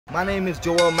My name is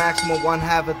Joel Maximo, one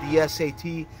half of the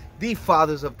SAT, the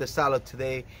fathers of the salad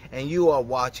today, and you are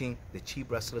watching the Cheap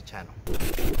Wrestler channel.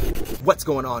 What's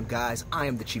going on, guys? I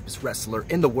am the cheapest wrestler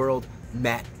in the world,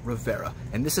 Matt Rivera,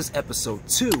 and this is episode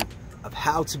 2 of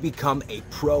how to become a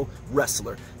pro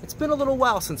wrestler. It's been a little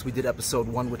while since we did episode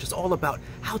 1, which is all about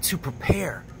how to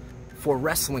prepare for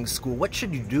wrestling school. What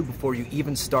should you do before you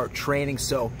even start training?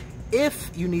 So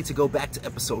if you need to go back to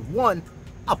episode 1,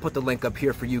 I'll put the link up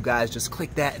here for you guys. Just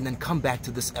click that and then come back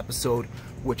to this episode,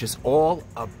 which is all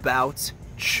about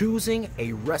choosing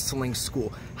a wrestling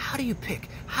school. How do you pick?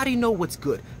 How do you know what's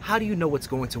good? How do you know what's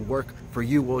going to work for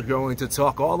you? We're going to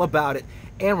talk all about it,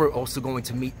 and we're also going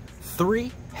to meet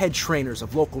 3 head trainers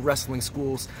of local wrestling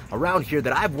schools around here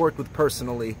that I've worked with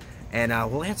personally, and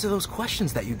we'll answer those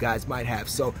questions that you guys might have.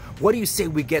 So what do you say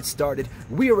we get started?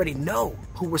 We already know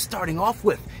who we're starting off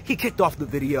with. He kicked off the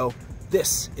video.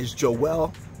 This is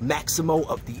Joel Maximo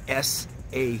of the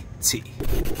SAT.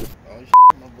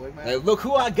 Hey, look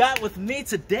who I got with me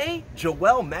today,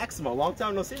 Joel Maximo. Long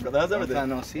time no see, brother. How's everything? Long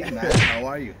time no see, man. How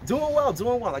are you? Doing well,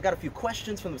 doing well. I got a few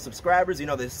questions from the subscribers. You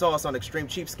know, they saw us on Extreme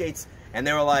Cheapskates, and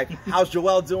they were like, how's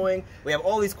Joel doing? We have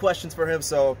all these questions for him,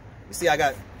 so you see I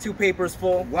got 2 papers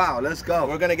full. Wow, let's go.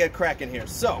 We're going to get cracking here.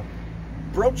 So,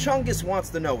 Bro Chungus wants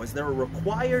to know, is there a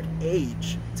required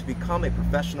age to become a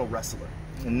professional wrestler?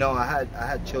 No, I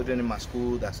had children in my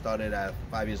school that started at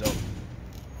 5 years old.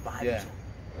 5 years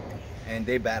old. And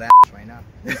they badass right now.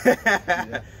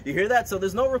 Yeah. You hear that? So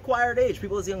there's no required age.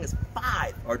 People as young as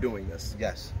 5 are doing this.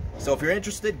 Yes. So if you're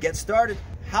interested, get started.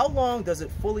 How long does it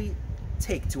fully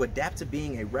take to adapt to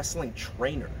being a wrestling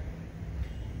trainer?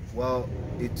 Well,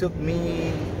 it took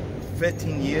me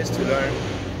 15 years to learn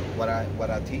what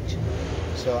I teach.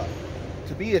 So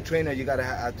to be a trainer, you gotta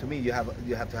have, to me, you have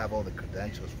to have all the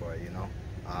credentials for it. You know.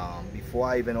 Before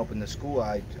I even opened the school,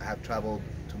 I have traveled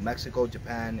to Mexico,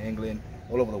 Japan, England,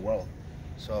 all over the world.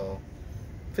 So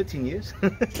 15 years.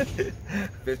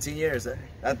 15 years.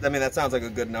 I mean, that sounds like a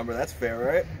good number. That's fair,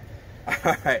 right?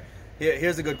 All right.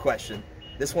 Here's a good question.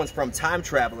 This one's from Time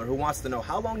Traveler, who wants to know,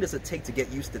 how long does it take to get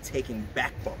used to taking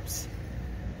back bumps?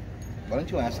 Why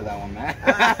don't you answer that one, man?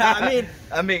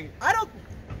 I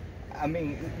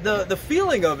mean, the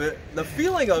feeling of it. The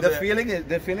feeling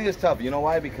is tough. You know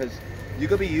why? Because you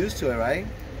could be used to it, right?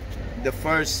 The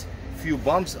first few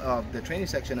bumps of the training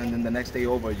section, and then the next day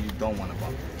over, you don't want to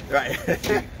bump. Right.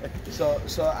 so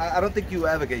I don't think you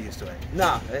ever get used to it.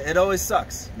 Nah, it always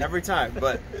sucks every time,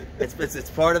 but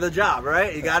it's part of the job,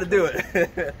 right? You got to do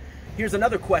it. Here's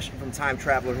another question from Time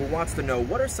Traveler, who wants to know,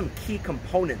 what are some key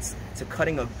components to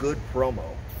cutting a good promo?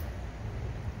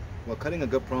 Well, cutting a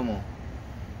good promo,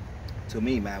 to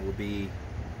me, man, would be,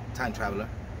 Time Traveler,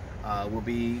 will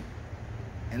be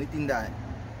anything that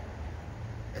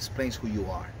explains who you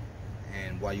are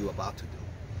and what you're about to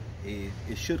do.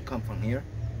 It should come from here,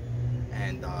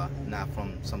 and not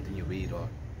from something you read or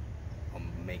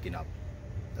making up.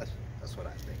 That's what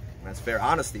I think. That's fair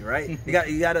honesty, right?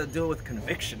 You got to do it with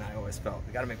conviction. I always felt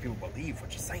you got to make people believe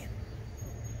what you're saying.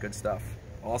 Good stuff.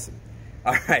 Awesome.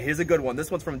 All right, here's a good one. This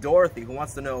one's from Dorothy, who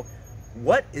wants to know,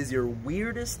 what is your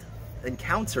weirdest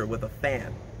encounter with a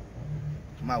fan?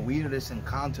 My weirdest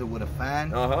encounter with a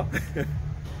fan? Uh-huh.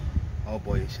 Oh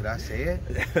boy, should I say it?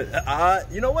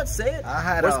 You know what? Say it.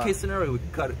 Worst case scenario, we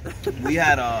can cut it. we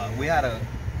had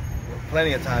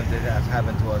plenty of times that has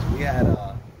happened to us. We had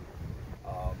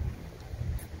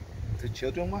the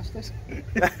children watch this?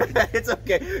 It's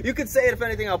okay. You can say it. If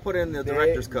anything, I'll put it in the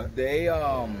director's cut.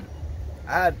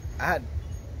 I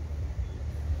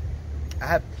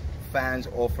had fans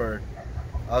offer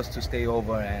us to stay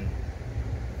over and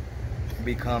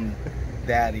become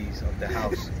daddies of the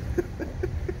house.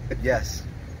 Yes,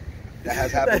 that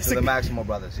has happened to the Maximo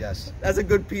brothers. Yes, that's a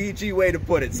good PG way to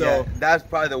put it. So yeah, that's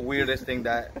probably the weirdest thing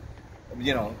that,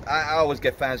 you know, I always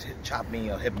get fans chop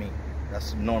me or hit me.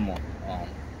 That's normal.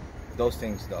 Those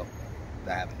things though,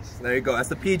 that happens. There you go. That's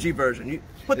the PG version. You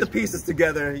put the pieces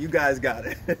together. You guys got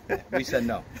it. We said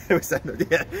no. We said no.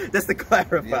 Yeah, just to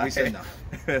clarify. Yeah, we said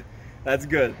no. That's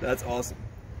good. That's awesome.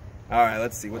 All right,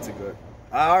 let's see. What's it good?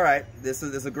 All right, this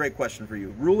is a great question for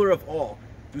you. Ruler of all.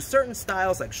 Do certain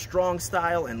styles like strong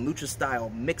style and lucha style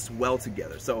mix well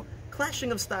together? So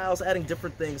clashing of styles, adding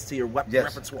different things to your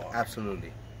repertoire.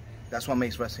 Absolutely. That's what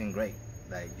makes wrestling great.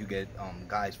 Like, you get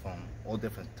guys from all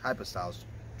different type of styles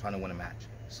trying to win a match.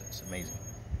 It's amazing.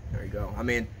 There you go. I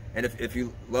mean, and if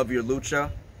you love your lucha,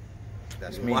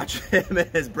 that's me. Watch him and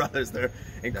his brothers. They're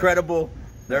incredible.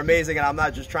 They're amazing, and I'm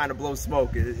not just trying to blow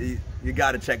smoke. You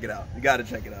got to check it out. You got to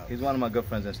check it out. He's one of my good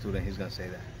friends and student. He's going to say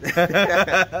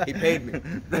that. He paid me.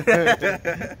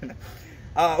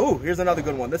 Here's another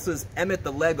good one. This is Emmett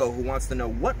the Lego, who wants to know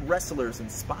what wrestlers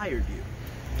inspired you.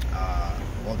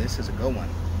 Well, this is a good one.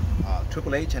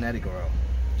 Triple H and Eddie Guerrero.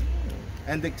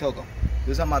 And Dick Togo.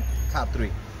 These are my top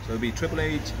three. So it'll be Triple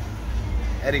H,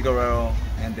 Eddie Guerrero,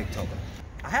 and Dick Togo.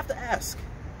 I have to ask,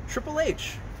 Triple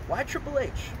H. Why Triple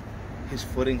H? His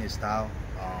footing, his style,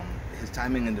 his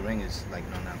timing in the ring is like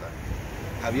none other.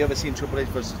 Have you ever seen Triple H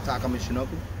versus Taka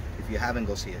Michinoku? If you haven't,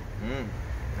 go see it.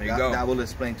 There you go. That will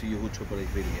explain to you who Triple H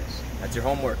really is. That's your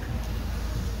homework.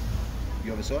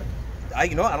 You ever saw it? I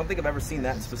don't think I've ever seen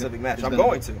that specific match. I'm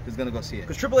going to. He's gonna go see it.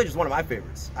 Because Triple H is one of my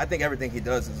favorites. I think everything he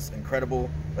does is incredible.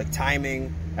 Like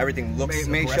timing, everything looks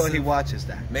Make sure he watches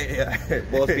that. Yeah.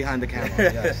 Both behind the camera,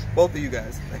 yes. Both of you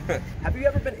guys. Have you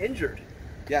ever been injured?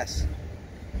 Yes.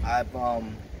 I've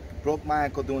broke my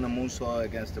ankle doing a moonsault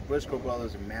against the Briscoe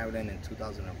brothers in Maryland in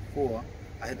 2004.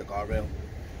 I hit the guardrail,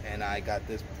 and I got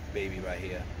this baby right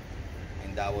here.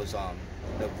 And that was,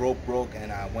 the rope broke,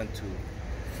 and I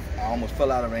almost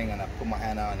fell out of the ring, and I put my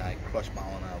hand out, and I crushed my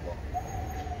own elbow.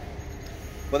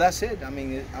 But that's it. I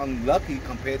mean, I'm lucky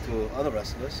compared to other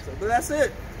wrestlers. But that's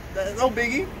it. No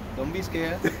biggie. Don't be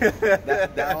scared.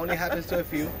 that only happens to a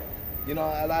few. You know,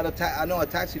 I know a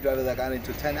taxi driver that got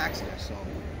into 10 accidents. So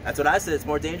that's what I said. It's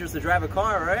more dangerous to drive a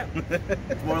car, right?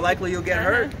 It's more likely you'll get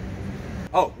hurt.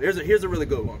 Oh, here's a really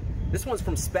good one. This one's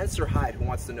from Spencer Hyde, who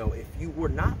wants to know, if you were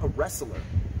not a wrestler,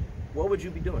 what would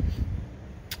you be doing?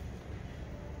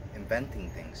 Inventing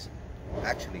things.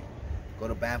 Actually, go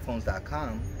to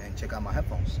bandphones.com and check out my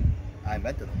headphones. I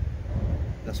invented them.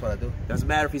 That's what I do. Doesn't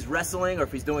matter if he's wrestling or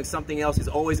if he's doing something else, he's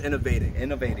always innovating.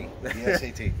 Innovating,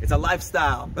 D-S-A-T. It's a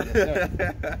lifestyle. Yes,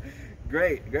 sir.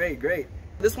 Great, great, great.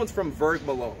 This one's from Verg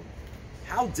Malone.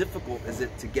 How difficult is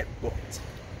it to get booked?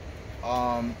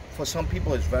 For some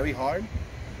people, it's very hard.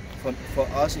 For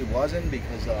us, it wasn't,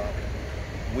 because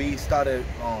we started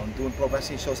doing pro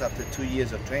wrestling shows after 2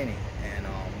 years of training. And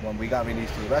when we got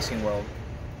released to the wrestling world,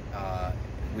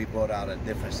 we brought out a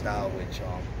different style, which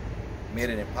made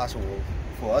it impossible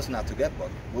for us not to get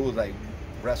booked. We were like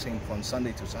wrestling from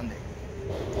Sunday to Sunday.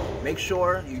 Make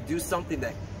sure you do something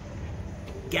that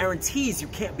guarantees you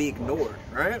can't be ignored,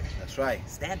 right? That's right.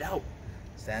 Stand out.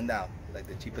 Stand out, like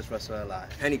the cheapest wrestler alive.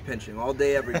 Penny pinching all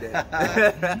day, every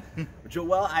day.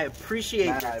 Joel, I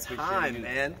appreciate your time,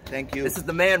 man. Thank you. This is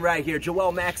the man right here,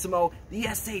 Joel Maximo, the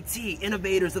SAT,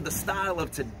 innovators of the style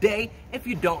of today. If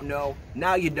you don't know,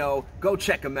 now you know. Go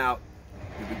check him out.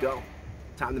 Here we go.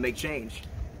 Time to make change.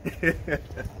 I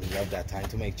love that time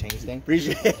to make change thing.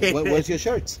 Appreciate it. Where's your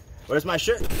shirts? Where's my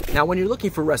shirt? Now, when you're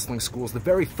looking for wrestling schools, the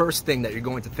very first thing that you're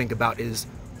going to think about is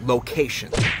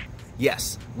location.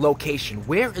 Yes, location.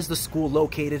 Where is the school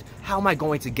located? How am I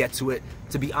going to get to it?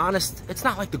 To be honest, it's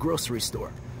not like the grocery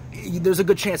store. There's a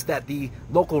good chance that the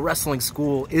local wrestling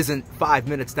school isn't 5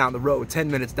 minutes down the road, 10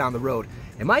 minutes down the road.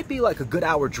 It might be like a good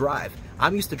hour drive.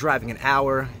 I'm used to driving an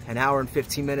hour and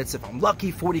 15 minutes. If I'm lucky,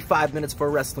 45 minutes for a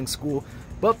wrestling school.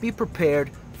 But be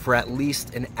prepared for at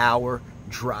least an hour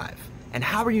drive. And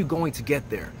how are you going to get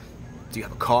there? Do you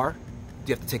have a car?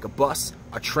 Do you have to take a bus,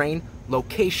 a train?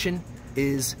 Location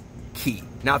is key.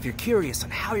 Now, if you're curious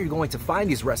on how you're going to find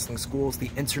these wrestling schools, the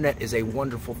internet is a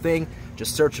wonderful thing.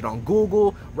 Just search it on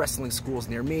Google, wrestling schools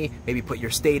near me, maybe put your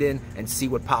state in and see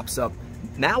what pops up.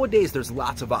 Nowadays, there's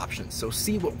lots of options, so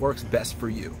see what works best for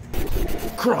you.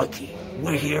 Crikey,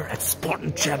 we're here at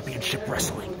Spartan Championship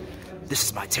Wrestling. This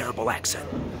is my terrible accent.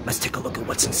 Let's take a look at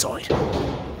what's inside.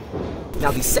 Now,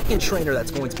 the second trainer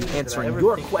that's going to be answering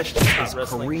your questions is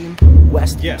Kareem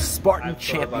West from Spartan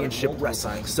Championship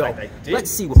Wrestling. So,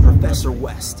 let's see what Professor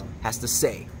West has to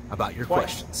say about your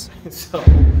questions. So,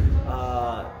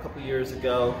 a couple years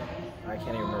ago, I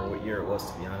can't even remember what year it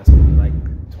was, to be honest, maybe like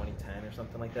 2010 or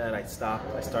something like that. I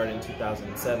stopped. I started in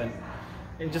 2007,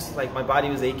 and just like my body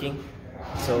was aching,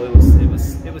 so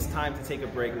it was time to take a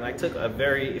break. And I took a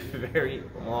very, very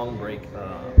long break,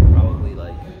 probably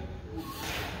like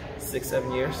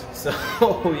 6-7 years. So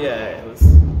yeah, it was,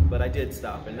 but I did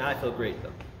stop, and now I feel great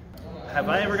though. Have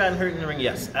I ever gotten hurt in the ring?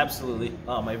 Yes, absolutely.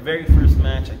 My very first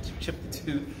match, I chipped a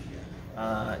tooth.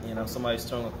 You know, somebody was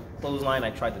throwing a clothesline. I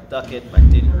tried to duck it, but I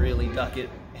didn't really duck it,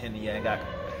 and yeah, I got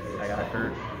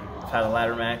hurt. I've had a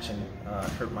ladder match and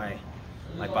hurt my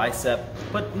bicep,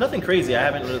 but nothing crazy. I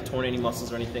haven't really torn any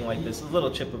muscles or anything like this. A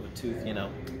little chip of a tooth, you know.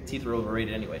 Teeth are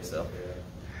overrated anyway, so.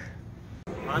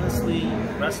 Honestly,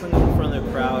 wrestling in front of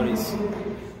the crowd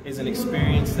is an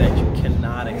experience that you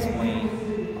cannot explain.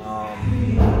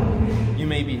 You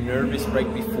may be nervous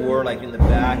right before, like in the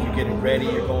back, you're getting ready,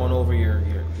 you're going over your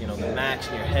you know, the match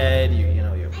in your head,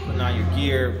 you're putting on your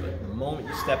gear. But the moment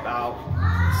you step out,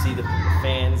 see the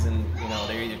fans, and you know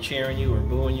they're either cheering you or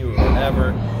booing you or whatever,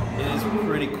 it is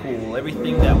pretty cool.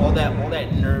 Everything that all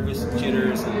that nervous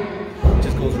jitters and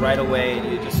just goes right away.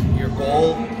 And your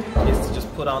goal is to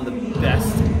just put on the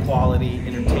best quality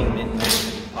entertainment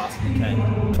you possibly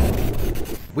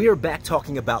can. We are back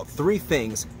talking about 3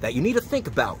 things that you need to think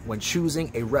about when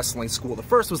choosing a wrestling school. The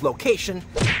first was location,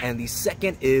 and the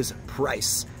second is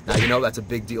price. Now, you know that's a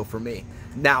big deal for me.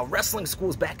 Now, wrestling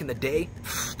schools back in the day,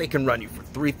 they can run you for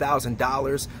 $3,000,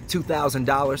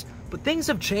 $2,000, but things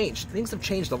have changed. Things have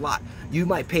changed a lot. You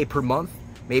might pay per month,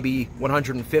 maybe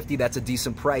 $150, that's a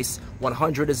decent price.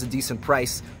 $100 is a decent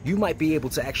price. You might be able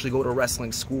to actually go to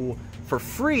wrestling school for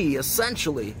free,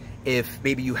 essentially, if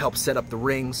maybe you help set up the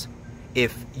rings,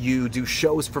 if you do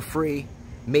shows for free,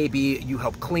 maybe you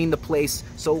help clean the place.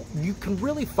 So you can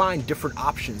really find different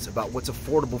options about what's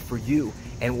affordable for you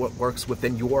and what works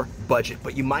within your budget.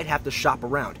 But you might have to shop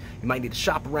around. You might need to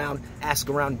shop around, ask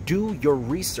around, do your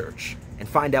research, and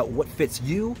find out what fits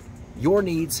you, your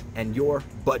needs, and your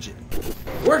budget.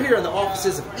 We're here in the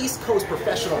offices of East Coast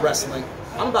Professional Wrestling.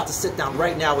 I'm about to sit down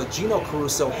right now with Gino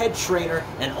Caruso, head trainer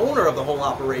and owner of the whole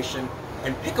operation,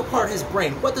 and pick apart his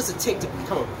brain. What does it take to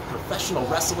become a professional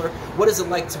wrestler? What is it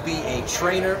like to be a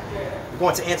trainer? We're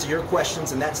going to answer your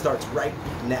questions, and that starts right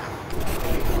now.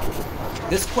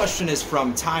 This question is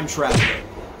from Time Traveler,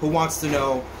 who wants to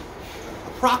know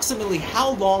approximately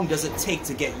how long does it take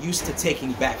to get used to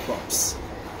taking back bumps?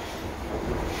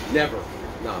 Never.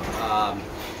 No.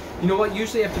 You know what?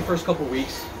 Usually after the first couple of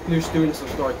weeks, new students will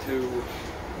start to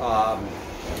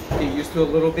get used to it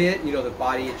a little bit. You know, the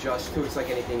body adjusts to it. It's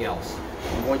like anything else.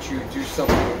 And once you do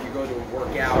something, if you go to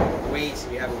work out with weights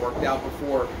and you haven't worked out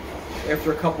before,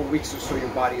 after a couple of weeks or so, your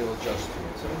body will adjust to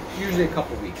it. So usually a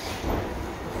couple of weeks.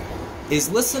 Is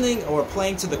listening or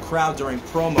playing to the crowd during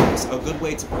promos a good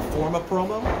way to perform a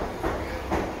promo?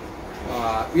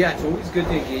 Yeah, it's always good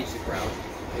to engage the crowd.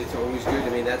 It's always good. I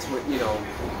mean, that's what, you know,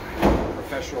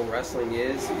 professional wrestling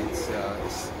is. It's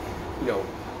you know,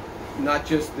 not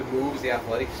just the moves, the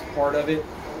athletics part of it.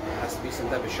 It has to be some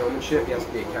type of showmanship. It has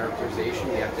to be a characterization.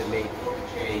 You have to make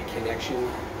a connection,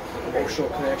 emotional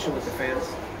connection with the fans.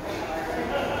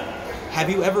 Have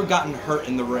you ever gotten hurt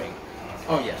in the ring?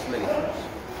 Oh yes, many times.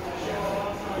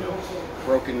 You know,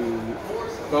 broken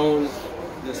bones,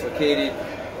 dislocated,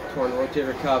 torn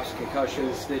rotator cuffs,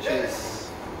 concussions, stitches.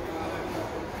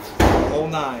 Whole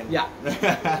 9. Yeah.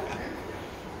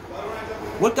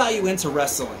 What got you into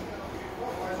wrestling?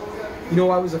 You know,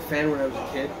 I was a fan when I was a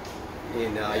kid, and you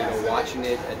know, watching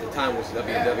it at the time was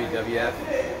WWF,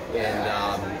 and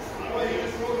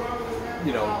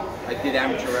you know, I did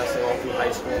amateur wrestling all through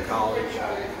high school and college,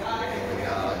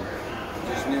 and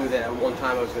just knew that at one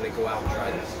time I was going to go out and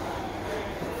try this.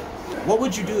 What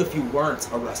would you do if you weren't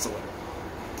a wrestler?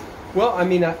 Well, I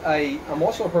mean, I'm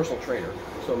also a personal trainer,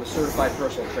 so I'm a certified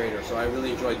personal trainer, so I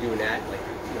really enjoy doing that. Like,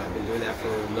 you know, I've been doing that for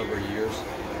a number of years.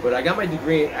 But I got my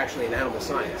degree actually in animal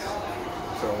science.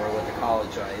 So when I went to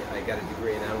college, I got a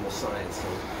degree in animal science. So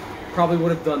probably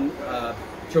would have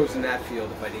chosen that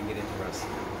field if I didn't get into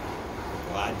wrestling.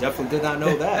 Well, I definitely did not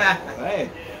know that. Hey,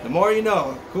 the more you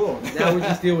know. Cool. Now we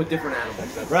just deal with different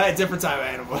animals. Right, different type of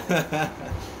animal.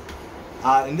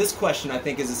 And this question I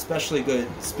think is especially good,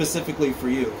 specifically for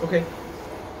you. Okay.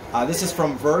 This is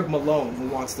from Verg Malone, who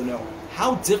wants to know,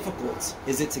 how difficult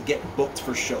is it to get booked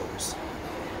for shows?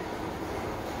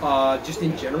 Just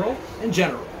in general? In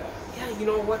general. Yeah, you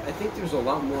know what? I think there's a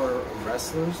lot more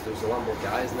wrestlers. There's a lot more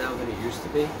guys now than it used to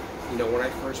be. You know, when I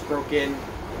first broke in,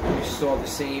 you saw the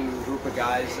same group of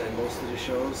guys at most of the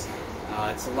shows.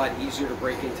 It's a lot easier to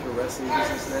break into the wrestling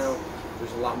business now.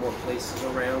 There's a lot more places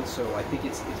around, so I think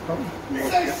it's probably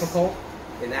more difficult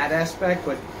in that aspect.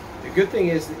 But the good thing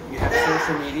is that you have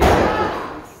social media, you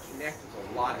can connect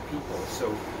with a lot of people, so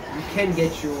you can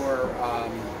get your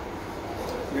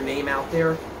name out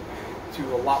there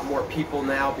to a lot more people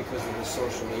now because of the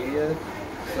social media.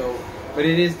 So, but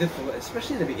it is difficult,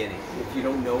 especially in the beginning. If you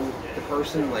don't know the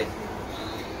person, like,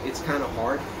 it's kind of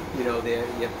hard. You know, you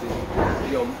have to,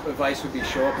 you know, advice would be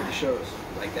show up at the shows.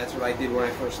 Like, that's what I did when I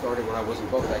first started. When I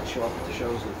wasn't booked, I'd show up at the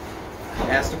shows and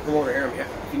ask the promoter, here, I'm here.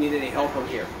 If you need any help, I'm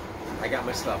here. I got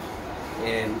my stuff.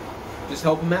 And just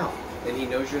help him out. And he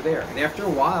knows you're there. And after a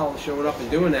while, showing up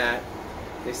and doing that,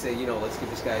 they say, you know, let's give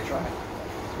this guy a try.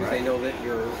 Because they know that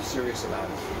you're serious about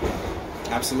it.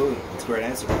 Absolutely. That's a great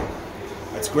answer.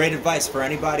 That's great advice for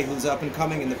anybody who's up and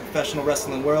coming in the professional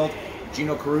wrestling world.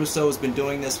 Gino Caruso has been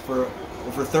doing this for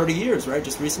over 30 years, right?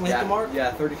 Just recently hit the mark?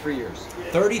 Yeah, 33 years.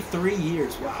 33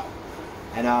 years, wow.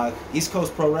 And East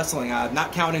Coast Pro Wrestling,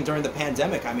 not counting during the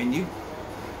pandemic, I mean,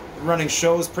 running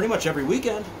shows pretty much every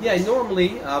weekend. Yeah,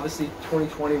 normally, obviously,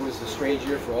 2020 was a strange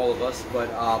year for all of us, but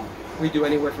we do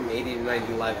anywhere from 80 to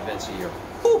 90 live events a year.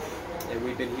 Whew. And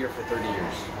we've been here for 30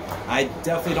 years. I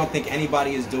definitely don't think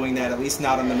anybody is doing that, at least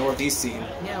not on the Northeast scene.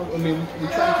 Yeah, I mean, we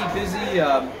try to keep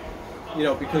busy, you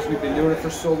know, because we've been doing it for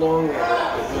so long. We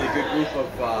have a really good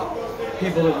group of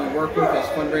people that we work with as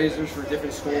fundraisers for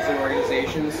different schools and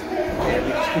organizations, and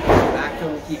we just keep going back to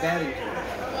them and keep adding to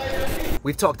them.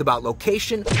 We've talked about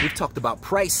location, we've talked about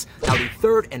price. Now the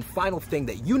third and final thing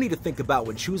that you need to think about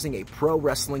when choosing a pro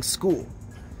wrestling school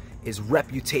is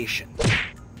reputation.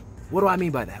 What do I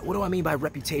mean by that? What do I mean by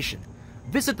reputation?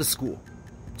 Visit the school.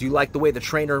 Do you like the way the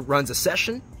trainer runs a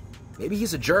session? Maybe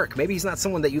he's a jerk. Maybe he's not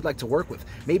someone that you'd like to work with.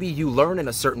 Maybe you learn in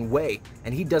a certain way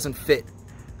and he doesn't fit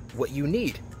what you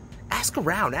need. Ask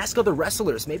around, ask other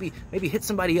wrestlers. Maybe hit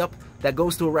somebody up that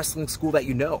goes to a wrestling school that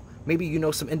you know. Maybe you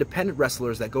know some independent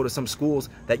wrestlers that go to some schools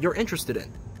that you're interested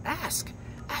in. Ask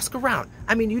around.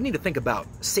 I mean, you need to think about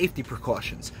safety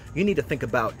precautions. You need to think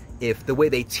about if the way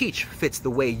they teach fits the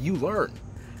way you learn.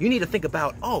 You need to think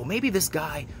about, oh, maybe this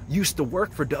guy used to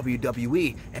work for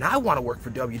WWE and I want to work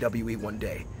for WWE one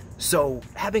day. So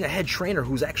having a head trainer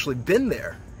who's actually been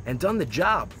there and done the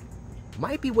job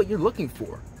might be what you're looking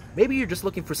for. Maybe you're just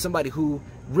looking for somebody who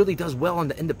really does well on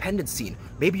the independent scene.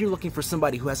 Maybe you're looking for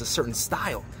somebody who has a certain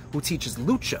style, who teaches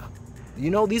lucha. You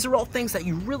know, these are all things that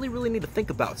you really need to think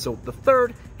about. So the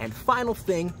third and final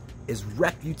thing is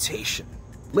reputation.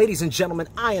 Ladies and gentlemen,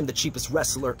 I am the cheapest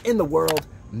wrestler in the world,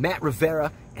 Matt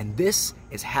Rivera, and this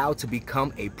is How to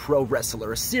Become a Pro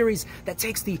Wrestler, a series that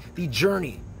takes the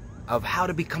journey of how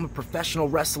to become a professional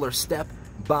wrestler step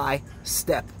by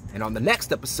step. And on the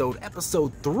next episode,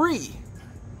 episode 3,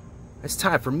 it's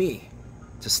time for me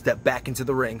to step back into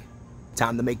the ring.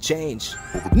 Time to make change.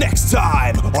 Next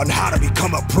time on How to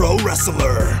Become a Pro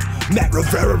Wrestler, Matt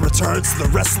Rivera returns to the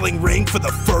wrestling ring for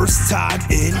the first time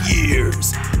in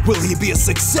years. Will he be a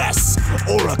success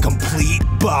or a complete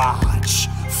botch?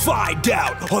 Find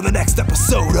out on the next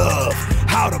episode of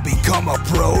How to Become a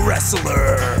Pro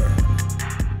Wrestler.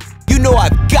 You know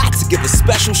I've got to give a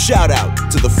special shout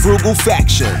out to the Frugal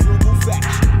Faction.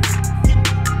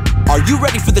 Are you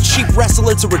ready for the cheap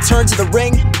wrestler to return to the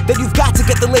ring? Then you've got to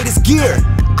get the latest gear.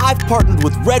 I've partnered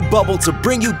with Redbubble to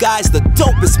bring you guys the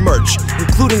dopest merch,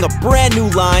 including a brand new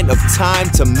line of Time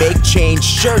to Make Change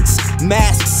shirts,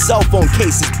 masks, cell phone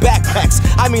cases, backpacks.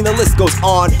 I mean, the list goes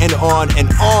on and on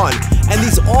and on. And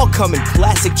these all come in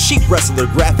classic cheap wrestler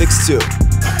graphics too.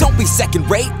 Don't be second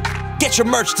rate. Get your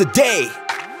merch today.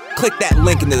 Click that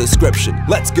link in the description.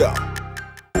 Let's go.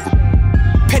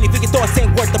 Penny for your thoughts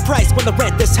ain't worth the price. When the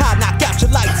rent this high, knock out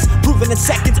your lights. Proven in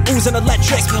seconds, oozing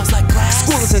electric. Feels like glass.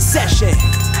 School is in session.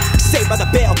 Saved by the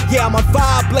bell. Yeah, I'm on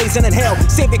fire, blazing in hell.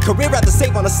 Saving career, rather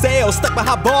save on a sale. Stuck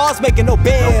behind bars, making no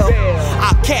bail.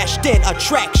 I cashed in,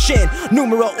 attraction.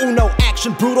 Numero uno,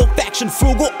 action brutal, faction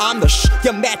frugal. I'm the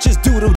your matches doodle.